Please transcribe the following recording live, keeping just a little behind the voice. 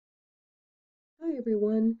Hi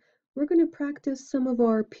everyone. We're going to practice some of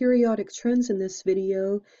our periodic trends in this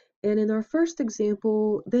video, and in our first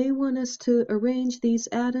example they want us to arrange these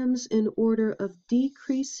atoms in order of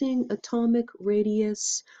decreasing atomic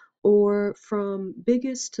radius, or from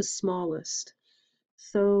biggest to smallest.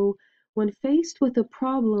 So when faced with a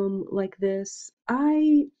problem like this,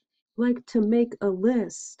 I like to make a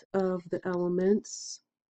list of the elements.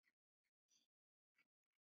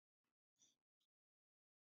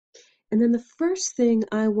 And then the first thing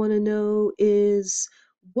I want to know is,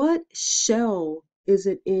 what shell is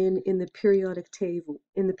it in the periodic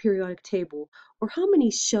table, or how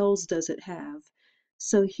many shells does it have?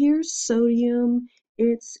 So here's sodium,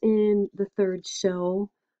 it's in the third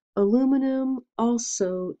shell. Aluminum,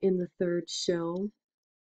 also in the third shell.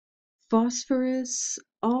 Phosphorus,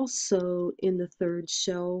 also in the third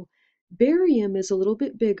shell. Barium is a little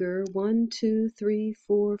bit bigger, 1, 2, 3,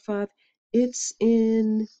 4, 5. It's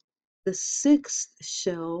in the sixth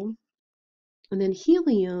shell, and then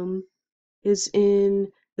helium is in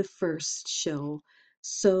the first shell.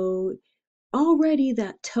 So already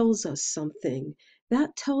that tells us something.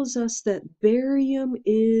 That tells us that barium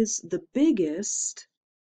is the biggest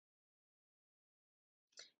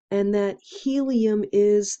and that helium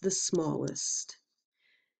is the smallest.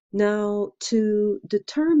 Now, to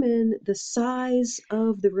determine the size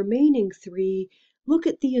of the remaining three, look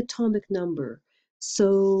at the atomic number.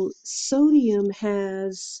 So sodium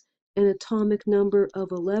has an atomic number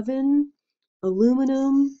of 11,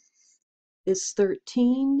 aluminum is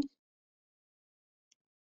 13,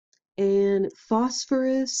 and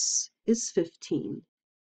phosphorus is 15.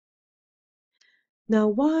 Now,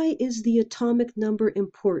 why is the atomic number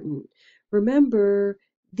important? Remember,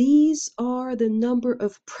 these are the number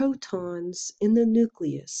of protons in the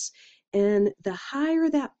nucleus, and the higher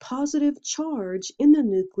that positive charge in the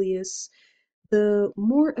nucleus, the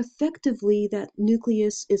more effectively that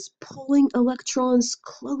nucleus is pulling electrons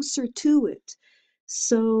closer to it.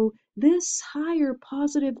 So this higher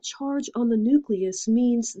positive charge on the nucleus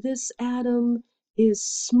means this atom is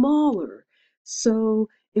smaller. So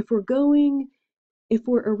if we're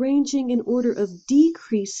arranging in order of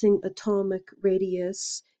decreasing atomic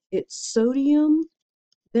radius, it's sodium,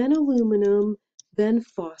 then aluminum, then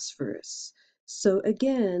phosphorus. So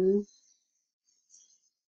again,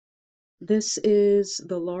 this is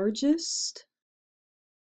the largest,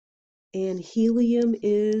 and helium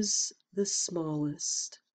is the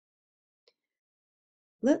smallest.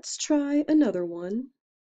 Let's try another one.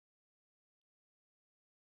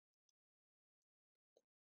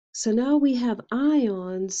 So now we have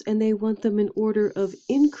ions, and they want them in order of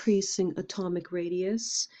increasing atomic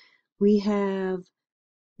radius. We have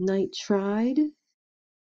nitride,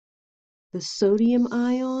 the sodium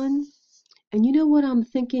ion, and you know what I'm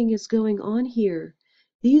thinking is going on here?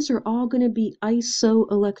 These are all going to be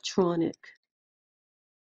isoelectronic,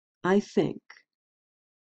 I think,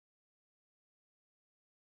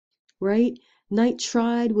 right?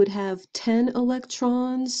 Nitride would have 10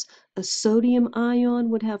 electrons, a sodium ion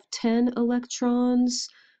would have 10 electrons,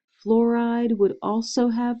 fluoride would also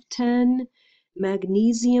have 10,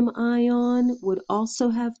 magnesium ion would also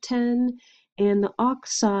have 10, and the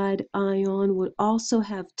oxide ion would also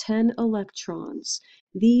have 10 electrons.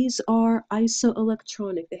 These are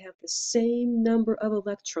isoelectronic. They have the same number of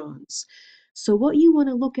electrons. So what you want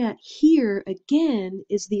to look at here again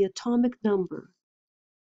is the atomic number.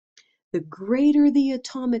 The greater the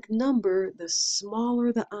atomic number, the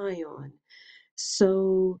smaller the ion.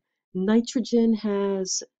 So nitrogen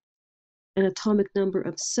has an atomic number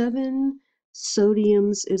of 7,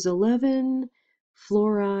 sodium's is 11,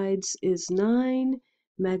 fluoride's is 9,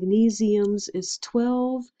 magnesium's is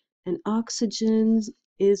 12, and oxygen's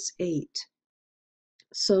is 8.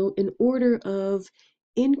 So in order of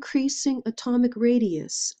increasing atomic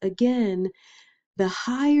radius, again, the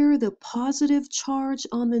higher the positive charge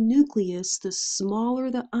on the nucleus, the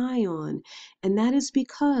smaller the ion. And that is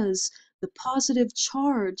because the positive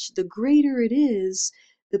charge, the greater it is,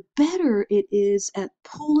 the better it is at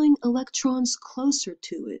pulling electrons closer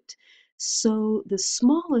to it. So the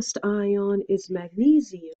smallest ion is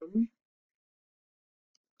magnesium,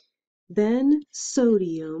 then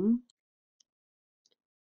sodium,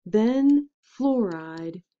 then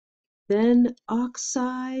fluoride, then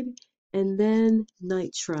oxide, and then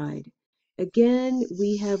nitride. Again,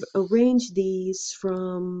 we have arranged these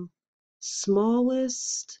from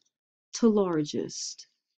smallest to largest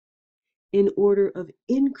in order of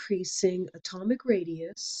increasing atomic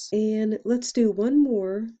radius. And let's do one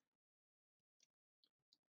more.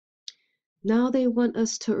 Now they want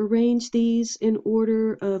us to arrange these in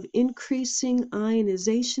order of increasing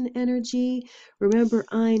ionization energy. Remember,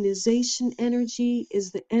 ionization energy is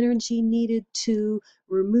the energy needed to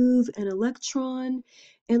remove an electron.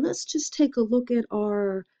 And let's just take a look at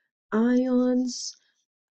our ions.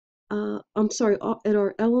 At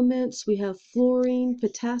our elements. We have fluorine,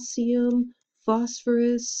 potassium,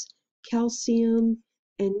 phosphorus, calcium,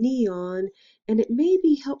 and neon. And it may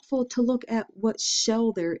be helpful to look at what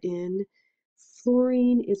shell they're in.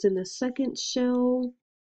 Fluorine is in the second shell,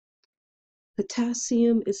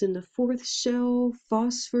 potassium is in the fourth shell,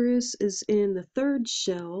 phosphorus is in the third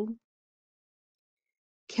shell,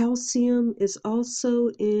 calcium is also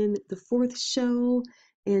in the fourth shell,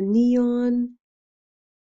 and neon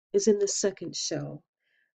is in the second shell.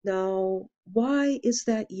 Now, why is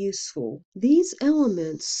that useful? These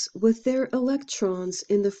elements with their electrons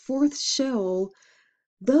in the fourth shell,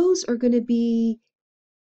 those are going to be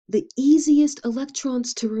the easiest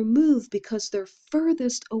electrons to remove because they're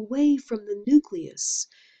furthest away from the nucleus.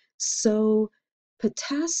 So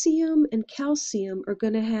potassium and calcium are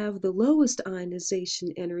going to have the lowest ionization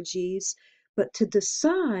energies, but to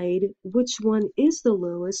decide which one is the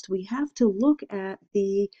lowest, we have to look at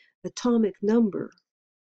the atomic number.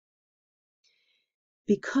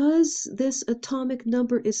 Because this atomic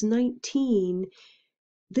number is 19,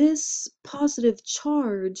 this positive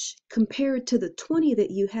charge compared to the 20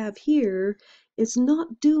 that you have here is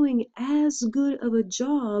not doing as good of a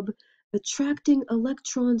job attracting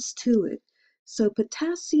electrons to it. So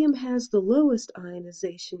potassium has the lowest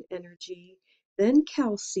ionization energy, then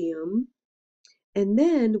calcium, and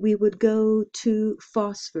then we would go to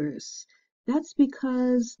phosphorus. That's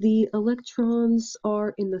because the electrons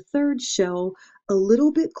are in the third shell, a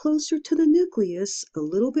little bit closer to the nucleus, a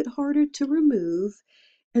little bit harder to remove,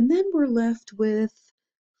 and then we're left with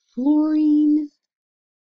fluorine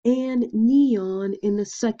and neon in the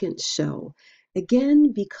second shell.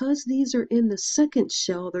 Again, because these are in the second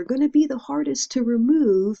shell, they're going to be the hardest to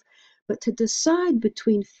remove, but to decide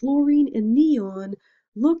between fluorine and neon,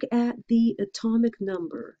 look at the atomic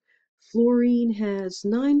number. Fluorine has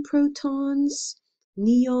 9 protons,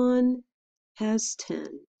 neon has 10.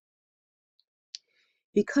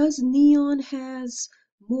 Because neon has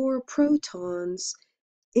more protons,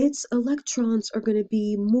 its electrons are going to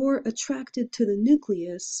be more attracted to the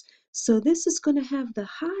nucleus. So this is going to have the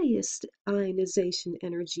highest ionization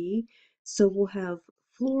energy. So we'll have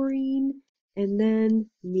fluorine and then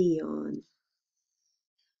neon.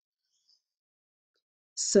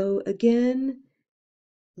 So again,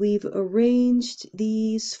 we've arranged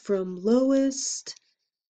these from lowest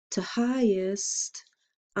to highest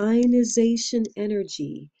ionization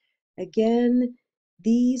energy. Again,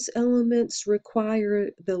 these elements require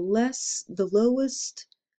the lowest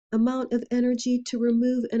amount of energy to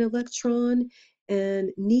remove an electron,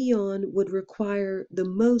 and neon would require the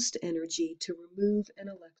most energy to remove an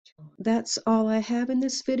electron. That's all I have in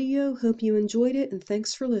this video. Hope you enjoyed it, and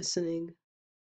thanks for listening.